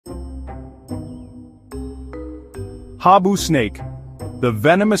Habu snake, the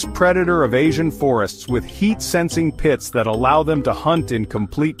venomous predator of Asian forests with heat-sensing pits that allow them to hunt in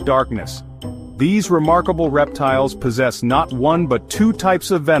complete darkness. These remarkable reptiles possess not one but two types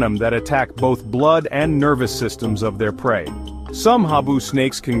of venom that attack both blood and nervous systems of their prey. Some Habu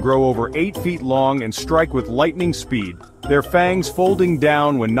snakes can grow over 8 feet long and strike with lightning speed, their fangs folding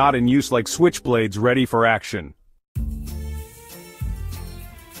down when not in use like switchblades ready for action.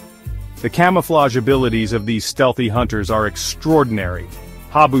 The camouflage abilities of these stealthy hunters are extraordinary.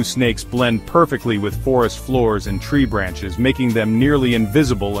 Habu snakes blend perfectly with forest floors and tree branches, making them nearly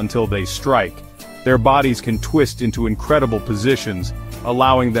invisible until they strike. Their bodies can twist into incredible positions,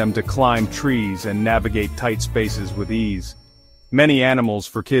 allowing them to climb trees and navigate tight spaces with ease. Many animals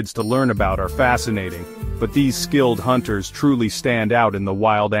for kids to learn about are fascinating, but these skilled hunters truly stand out in the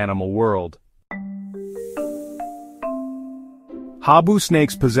wild animal world. Habu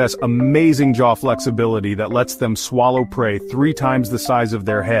snakes possess amazing jaw flexibility that lets them swallow prey 3 times the size of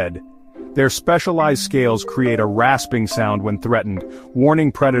their head. Their specialized scales create a rasping sound when threatened,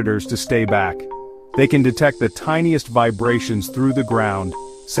 warning predators to stay back. They can detect the tiniest vibrations through the ground,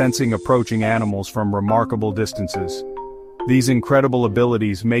 sensing approaching animals from remarkable distances. These incredible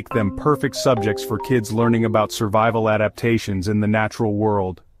abilities make them perfect subjects for kids learning about survival adaptations in the natural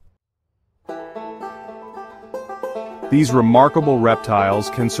world. These remarkable reptiles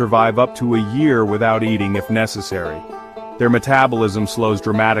can survive up to a year without eating if necessary. Their metabolism slows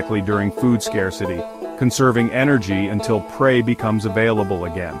dramatically during food scarcity, conserving energy until prey becomes available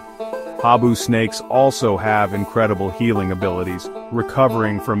again. Habu snakes also have incredible healing abilities,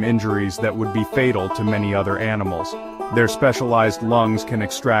 recovering from injuries that would be fatal to many other animals. Their specialized lungs can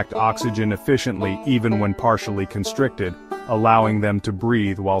extract oxygen efficiently even when partially constricted, allowing them to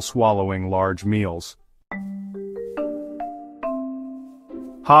breathe while swallowing large meals.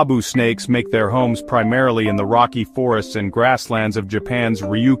 Habu snakes make their homes primarily in the rocky forests and grasslands of Japan's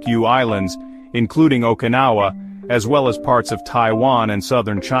Ryukyu Islands, including Okinawa, as well as parts of Taiwan and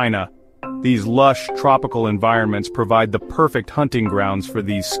southern China. These lush, tropical environments provide the perfect hunting grounds for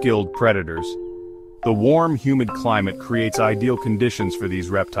these skilled predators. The warm, humid climate creates ideal conditions for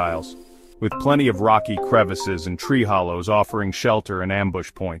these reptiles, with plenty of rocky crevices and tree hollows offering shelter and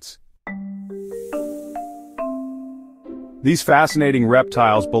ambush points. These fascinating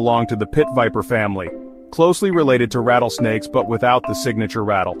reptiles belong to the pit viper family, closely related to rattlesnakes but without the signature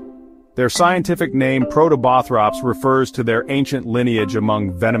rattle. Their scientific name Protobothrops refers to their ancient lineage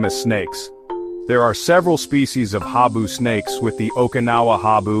among venomous snakes. There are several species of Habu snakes, with the Okinawa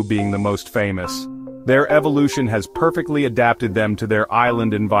Habu being the most famous. Their evolution has perfectly adapted them to their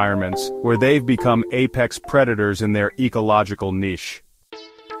island environments, where they've become apex predators in their ecological niche.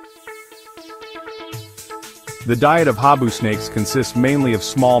 The diet of Habu snakes consists mainly of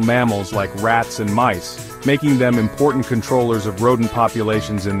small mammals like rats and mice, making them important controllers of rodent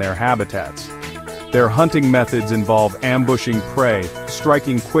populations in their habitats. Their hunting methods involve ambushing prey,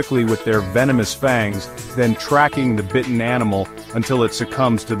 striking quickly with their venomous fangs, then tracking the bitten animal until it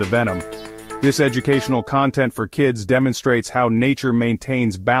succumbs to the venom. This educational content for kids demonstrates how nature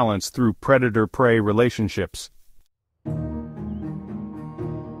maintains balance through predator-prey relationships.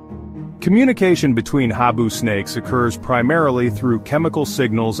 Communication between Habu snakes occurs primarily through chemical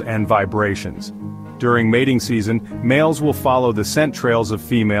signals and vibrations. During mating season, males will follow the scent trails of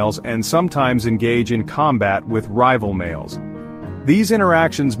females and sometimes engage in combat with rival males. These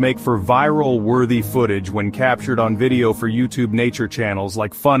interactions make for viral-worthy footage when captured on video for YouTube nature channels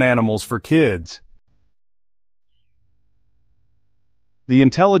like Fun Animals for Kids. The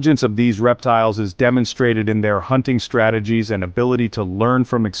intelligence of these reptiles is demonstrated in their hunting strategies and ability to learn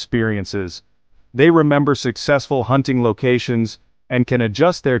from experiences. They remember successful hunting locations and can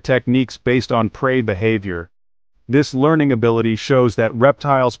adjust their techniques based on prey behavior. This learning ability shows that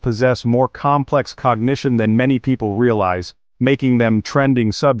reptiles possess more complex cognition than many people realize, making them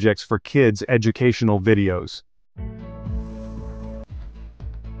trending subjects for kids' educational videos.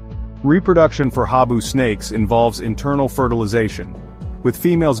 Reproduction for Habu snakes involves internal fertilization, with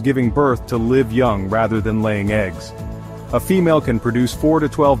females giving birth to live young rather than laying eggs. A female can produce 4 to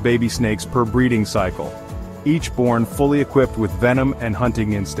 12 baby snakes per breeding cycle, each born fully equipped with venom and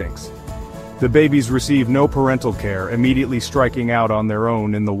hunting instincts. The babies receive no parental care, immediately striking out on their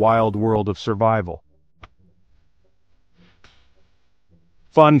own in the wild world of survival.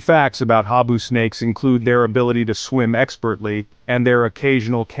 Fun facts about Habu snakes include their ability to swim expertly and their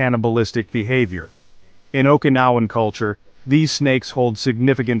occasional cannibalistic behavior. In Okinawan culture, these snakes hold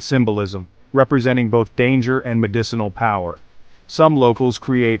significant symbolism, representing both danger and medicinal power. Some locals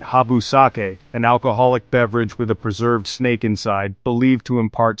create Habu sake, an alcoholic beverage with a preserved snake inside, believed to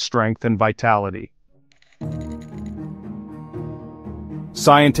impart strength and vitality.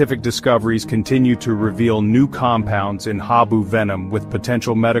 Scientific discoveries continue to reveal new compounds in Habu venom with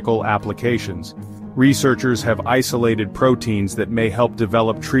potential medical applications. Researchers have isolated proteins that may help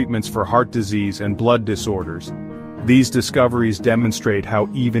develop treatments for heart disease and blood disorders. These discoveries demonstrate how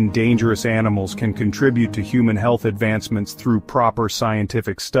even dangerous animals can contribute to human health advancements through proper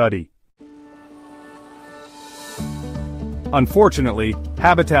scientific study. Unfortunately,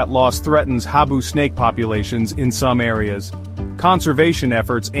 habitat loss threatens Habu snake populations in some areas. Conservation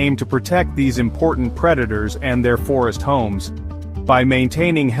efforts aim to protect these important predators and their forest homes. By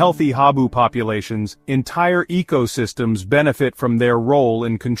maintaining healthy Habu populations, entire ecosystems benefit from their role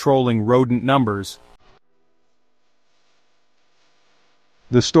in controlling rodent numbers.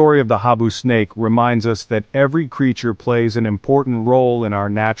 The story of the Habu snake reminds us that every creature plays an important role in our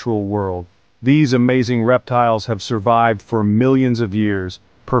natural world. These amazing reptiles have survived for millions of years,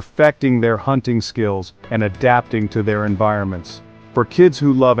 perfecting their hunting skills and adapting to their environments. For kids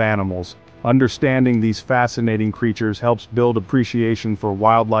who love animals, understanding these fascinating creatures helps build appreciation for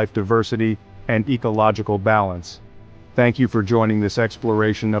wildlife diversity and ecological balance. Thank you for joining this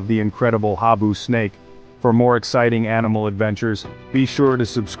exploration of the incredible Habu snake. For more exciting animal adventures, be sure to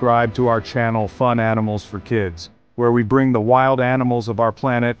subscribe to our channel Fun Animals for Kids, where we bring the wild animals of our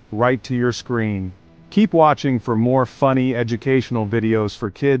planet right to your screen. Keep watching for more funny educational videos for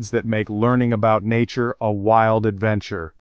kids that make learning about nature a wild adventure.